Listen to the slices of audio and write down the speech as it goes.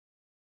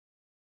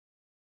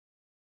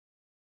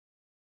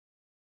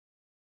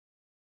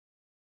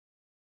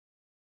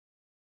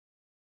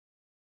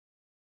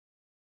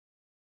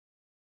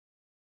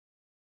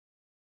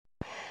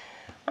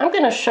I'm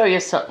going to show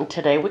you something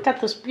today. We got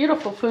this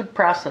beautiful food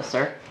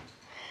processor,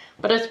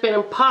 but it's been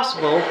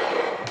impossible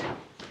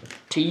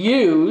to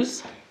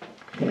use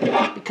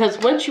because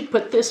once you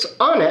put this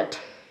on it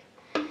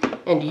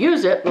and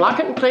use it,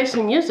 lock it in place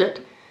and use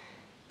it,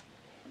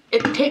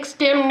 it takes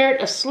damn near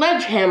a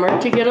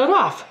sledgehammer to get it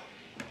off.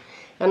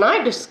 And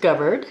I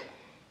discovered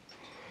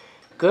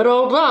good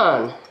old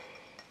Don,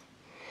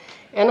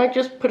 and I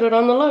just put it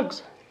on the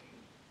lugs.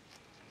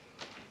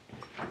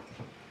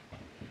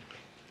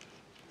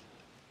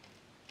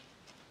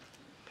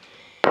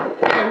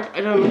 And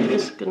I don't know if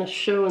this is going to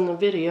show in the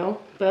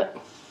video, but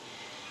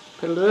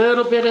put a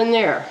little bit in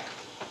there.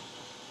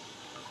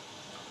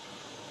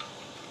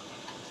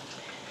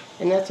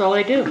 And that's all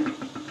I do.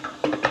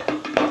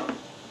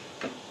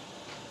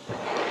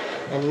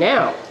 And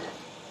now,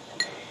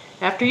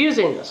 after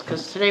using this,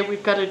 because today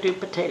we've got to do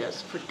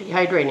potatoes for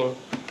dehydrating,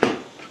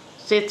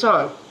 see, it's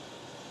on.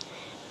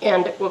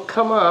 And it will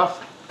come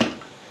off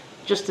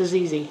just as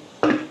easy.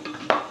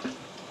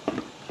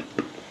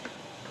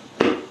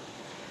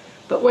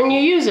 But when you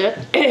use it,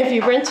 if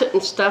you rinse it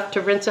and stuff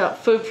to rinse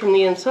out food from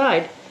the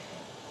inside,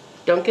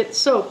 don't get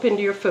soap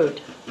into your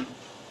food.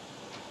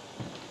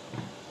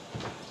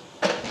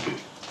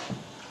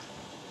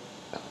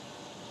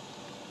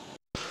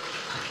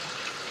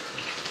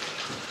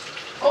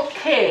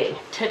 Okay,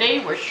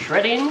 today we're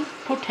shredding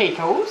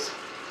potatoes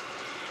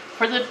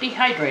for the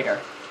dehydrator.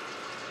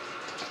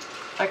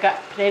 I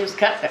got potatoes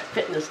cut that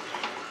fit in this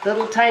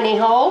little tiny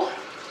hole.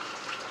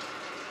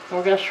 And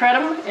we're going to shred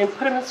them and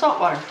put them in salt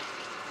water.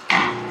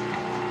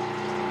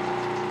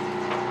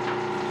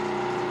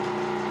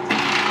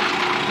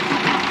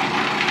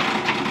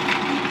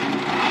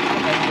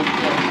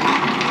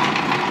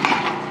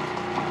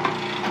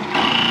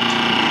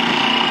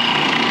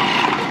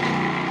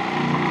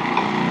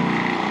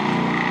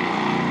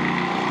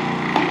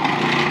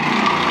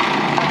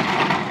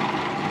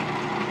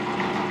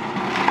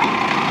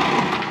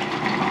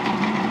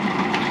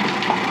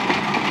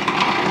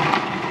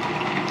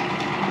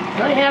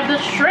 I have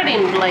this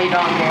shredding blade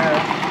on there.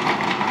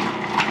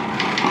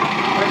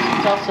 Of course,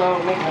 it's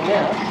also making a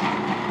mess.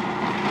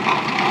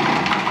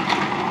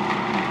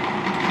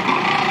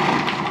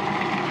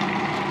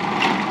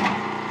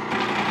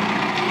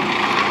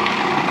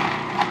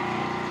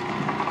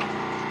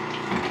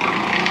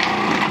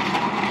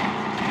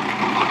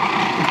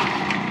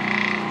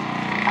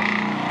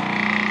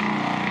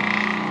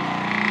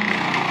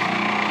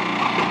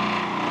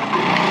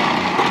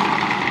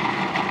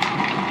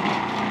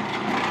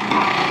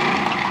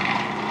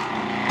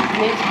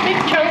 These big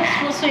chunks,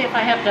 we'll see if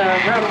I have to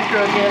run them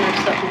through again or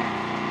something.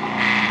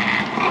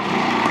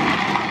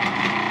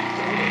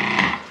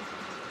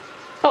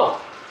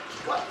 Oh,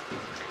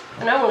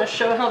 and I want to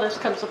show how this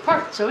comes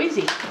apart so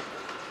easy.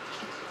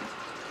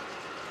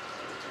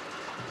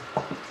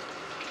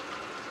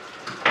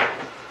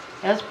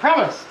 As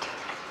promised.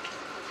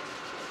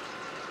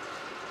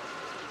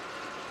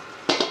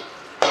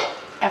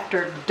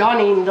 After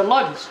donning the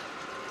lugs.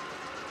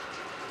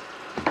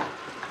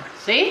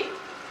 See?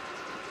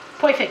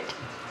 Perfect.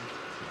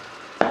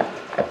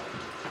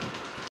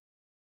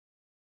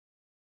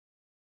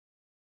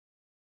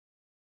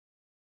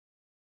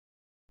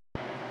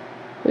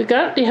 We've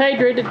got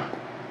dehydrated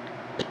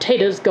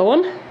potatoes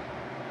going.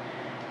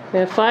 We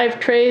have 5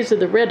 trays of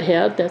the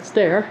redhead, that's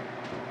there.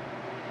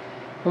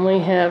 And we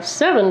have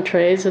 7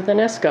 trays of the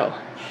Nesco.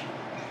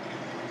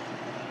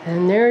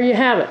 And there you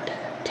have it.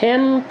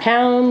 10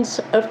 pounds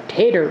of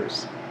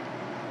taters.